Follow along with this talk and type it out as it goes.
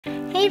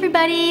Hey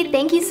everybody,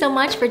 thank you so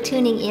much for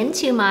tuning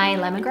into my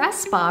Lemongrass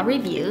Spa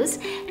reviews.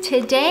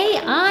 Today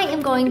I am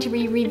going to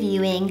be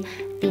reviewing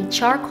the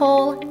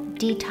Charcoal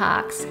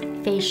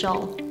Detox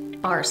Facial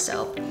Bar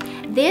Soap.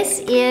 This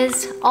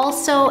is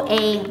also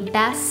a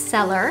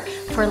bestseller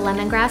for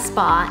Lemongrass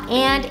Spa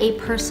and a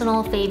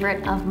personal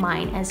favorite of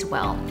mine as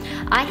well.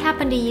 I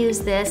happen to use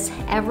this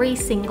every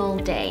single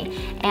day,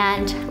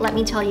 and let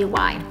me tell you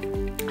why.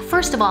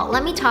 First of all,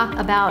 let me talk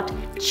about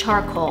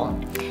charcoal.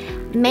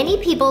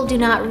 Many people do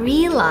not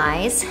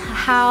realize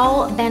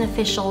how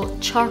beneficial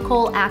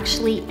charcoal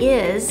actually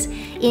is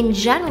in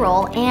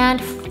general and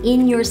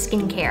in your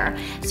skincare.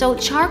 So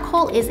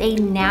charcoal is a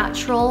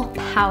natural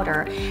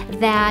powder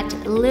that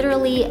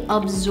literally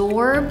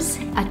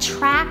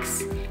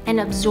attracts and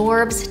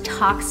absorbs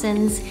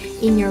toxins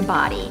in your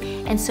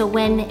body. And so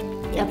when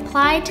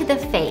applied to the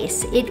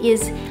face, it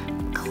is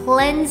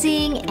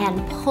cleansing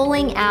and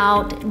pulling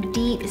out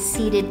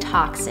deep-seated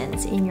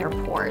toxins in your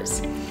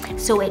pores.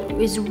 So it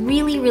is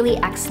really, really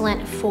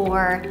excellent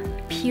for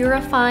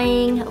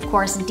purifying, of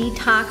course,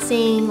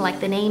 detoxing, like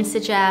the name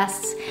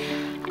suggests,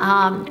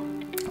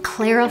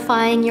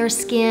 clarifying your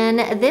skin.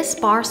 This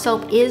bar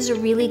soap is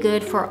really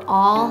good for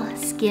all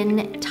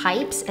skin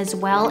types as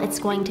well. It's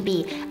going to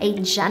be a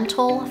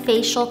gentle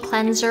facial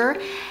cleanser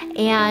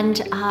and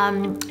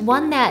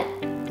one that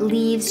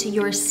leaves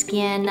your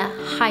skin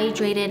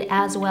hydrated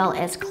as well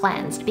as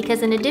cleansed,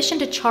 because in addition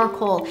to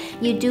charcoal,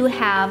 you do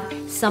have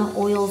some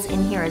oils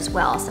in here as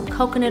well. Some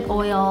coconut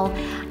oil,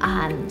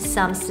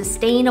 some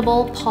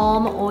sustainable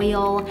palm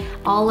oil,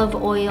 olive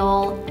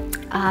oil,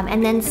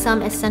 and then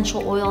some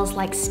essential oils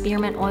like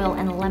spearmint oil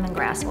and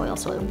lemongrass oil,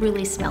 so it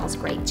really smells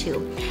great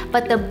too.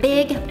 But the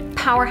big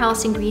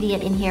powerhouse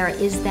ingredient in here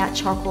is that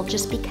charcoal,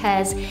 just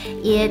because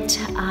it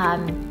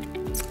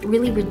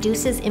really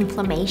reduces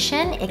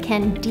inflammation. It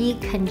can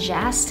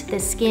decongest the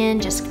skin,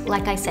 just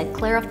like I said,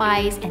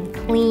 clarifies and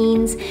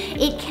cleans.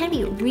 It can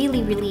be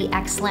really, really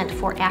excellent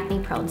for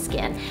acne-prone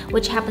skin,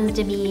 which happens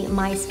to be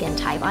my skin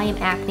type. I am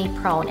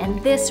acne-prone,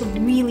 and this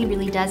really,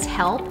 really does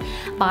help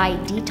by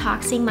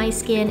detoxing my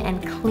skin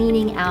and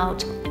cleaning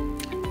out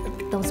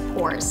those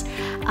pores.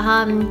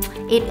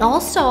 It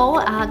also,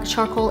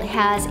 charcoal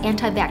has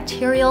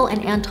antibacterial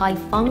and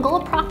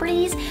anti-fungal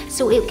properties,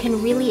 so it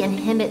can really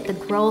inhibit the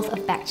growth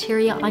of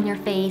bacteria on your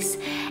face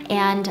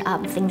and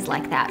things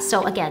like that.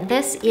 So again,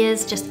 this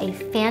is just a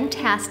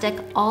fantastic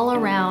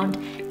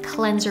all-around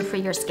cleanser for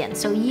your skin.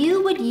 So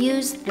you would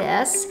use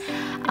this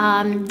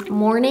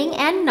morning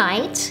and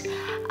night,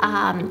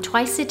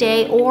 twice a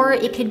day, or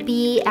it could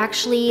be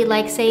actually,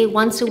 like, say,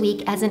 once a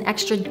week as an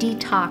extra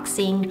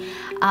detoxing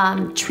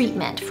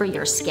treatment for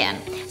your skin.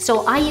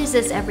 So I use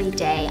this every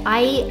day.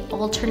 I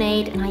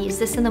alternate, and I use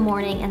this in the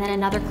morning and then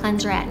another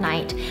cleanser at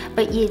night,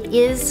 but it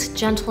is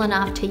gentle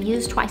enough to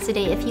use twice a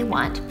day if you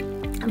want.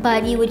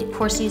 But you would, of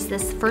course, use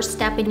this first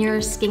step in your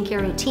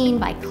skincare routine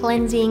by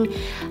cleansing,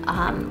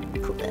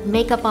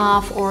 makeup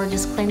off, or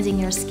just cleansing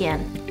your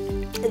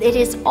skin. It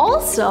is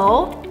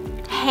also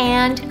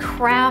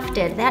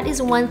handcrafted. That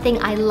is one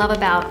thing I love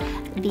about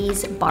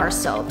these bar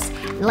soaps.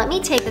 Let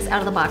me take this out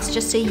of the box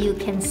just so you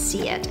can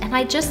see it. And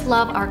I just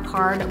love our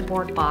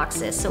cardboard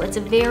boxes. So it's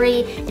a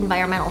very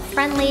environmental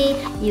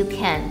friendly. You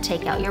can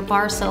take out your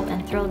bar soap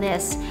and throw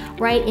this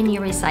right in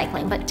your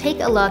recycling. But take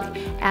a look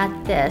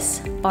at this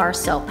bar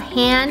soap.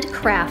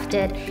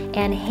 Handcrafted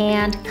and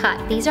hand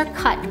cut. These are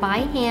cut by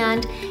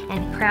hand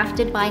and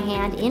crafted by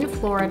hand in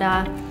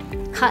Florida.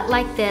 Cut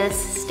like this,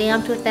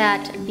 stamped with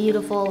that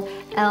beautiful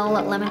L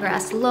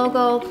Lemongrass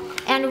logo,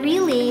 and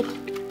really,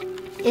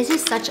 this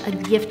is such a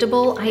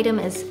giftable item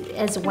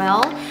as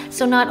well.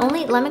 So not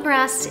only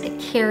Lemongrass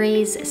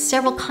carries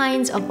several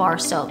kinds of bar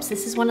soaps.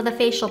 This is one of the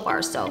facial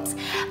bar soaps,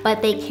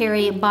 but they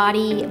carry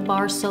body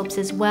bar soaps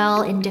as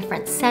well in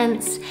different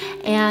scents,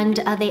 and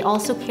they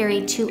also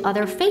carry 2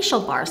 other facial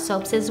bar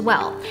soaps as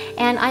well.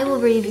 And I will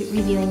be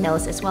reviewing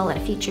those as well at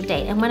a future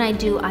date. And when I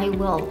do, I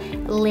will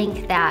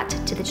link that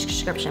to the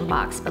description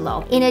box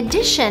below. In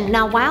addition,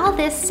 now while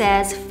this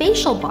says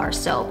facial bar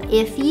soap,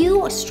 if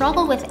you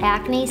struggle with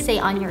acne, say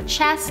on your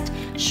chest,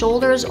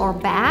 shoulders, or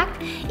back,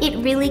 it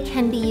really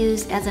can be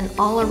used as an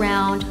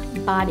all-around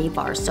body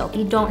bar soap.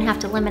 You don't have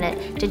to limit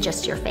it to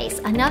just your face.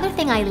 Another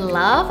thing I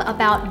love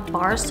about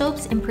bar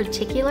soaps in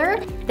particular,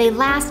 they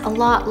last a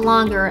lot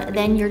longer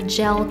than your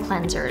gel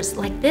cleansers.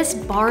 Like this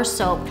bar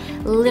soap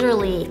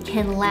literally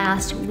can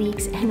last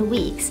weeks and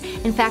weeks.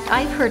 In fact,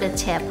 I've heard a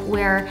tip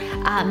where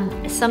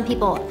some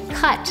people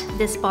cut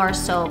this bar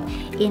soap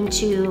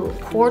into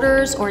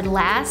quarters or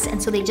less,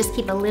 and so they just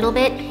keep a little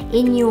bit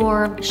in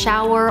your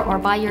shower or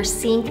by your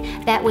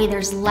sink. That way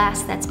there's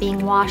less that's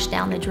being washed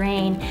down the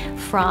drain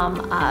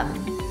from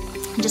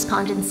just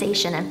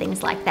condensation and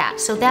things like that.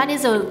 So that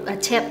is a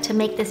tip to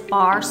make this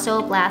bar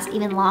soap last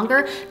even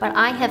longer, but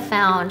I have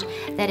found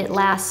that it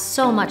lasts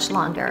so much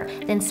longer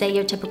than, say,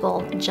 your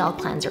typical gel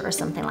cleanser or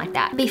something like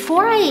that.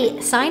 Before I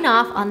sign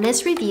off on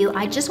this review,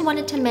 I just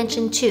wanted to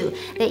mention too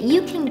that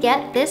you can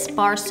get this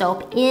bar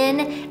soap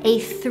in a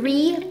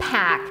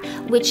 3-pack,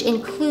 which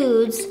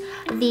includes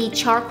the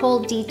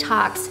Charcoal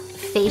Detox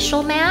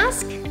Facial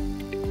Mask,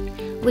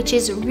 which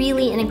is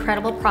really an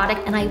incredible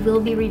product, and I will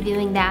be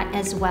reviewing that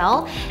as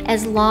well,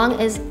 as well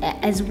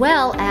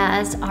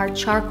as our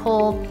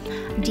charcoal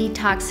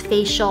detox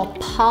facial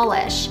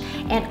polish.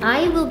 And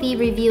I will be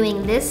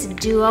reviewing this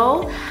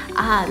duo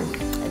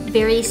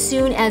very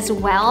soon as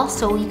well,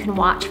 so you can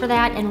watch for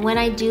that. And when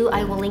I do,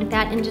 I will link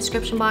that in the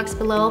description box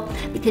below,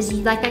 because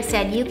like I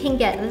said, you can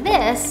get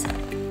this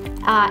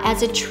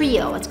as a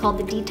trio. It's called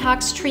the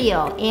Detox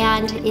Trio,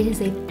 and it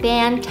is a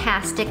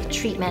fantastic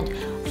treatment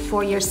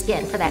for your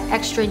skin, for that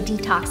extra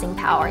detoxing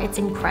power. It's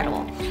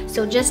incredible.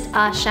 So just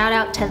a shout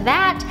out to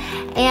that.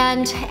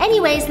 And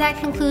anyways, that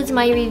concludes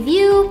my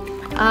review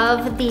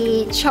of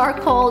the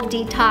Charcoal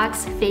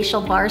Detox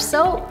Facial Bar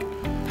Soap.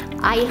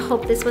 I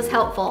hope this was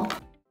helpful.